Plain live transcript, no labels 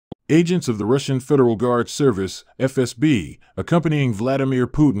Agents of the Russian Federal Guard Service, FSB, accompanying Vladimir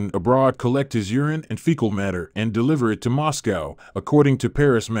Putin abroad collect his urine and fecal matter and deliver it to Moscow, according to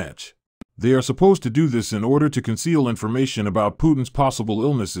Paris Match. They are supposed to do this in order to conceal information about Putin's possible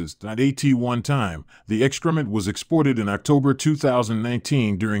illnesses. At one time, the excrement was exported in October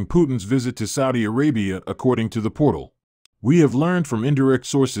 2019 during Putin's visit to Saudi Arabia, according to the portal. We have learned from indirect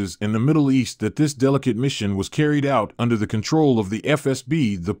sources in the Middle East that this delicate mission was carried out under the control of the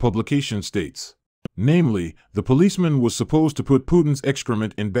FSB, the publication states. Namely, the policeman was supposed to put Putin's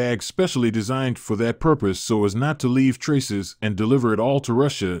excrement in bags specially designed for that purpose so as not to leave traces and deliver it all to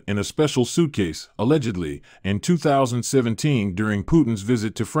Russia in a special suitcase, allegedly, in 2017 during Putin's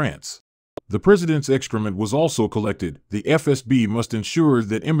visit to France. The president's excrement was also collected. The FSB must ensure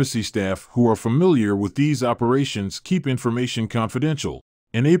that embassy staff who are familiar with these operations keep information confidential.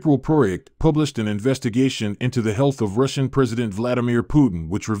 An April project published an investigation into the health of Russian President Vladimir Putin,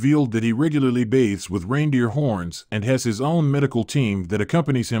 which revealed that he regularly bathes with reindeer horns and has his own medical team that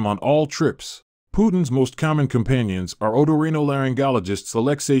accompanies him on all trips. Putin's most common companions are otorhinolaryngologists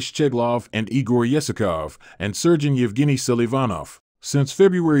Alexei Shcheglov and Igor Yesikov, and surgeon Yevgeny Selivanov. Since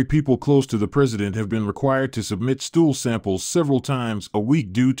February, people close to the president have been required to submit stool samples several times a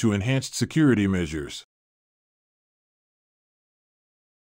week due to enhanced security measures.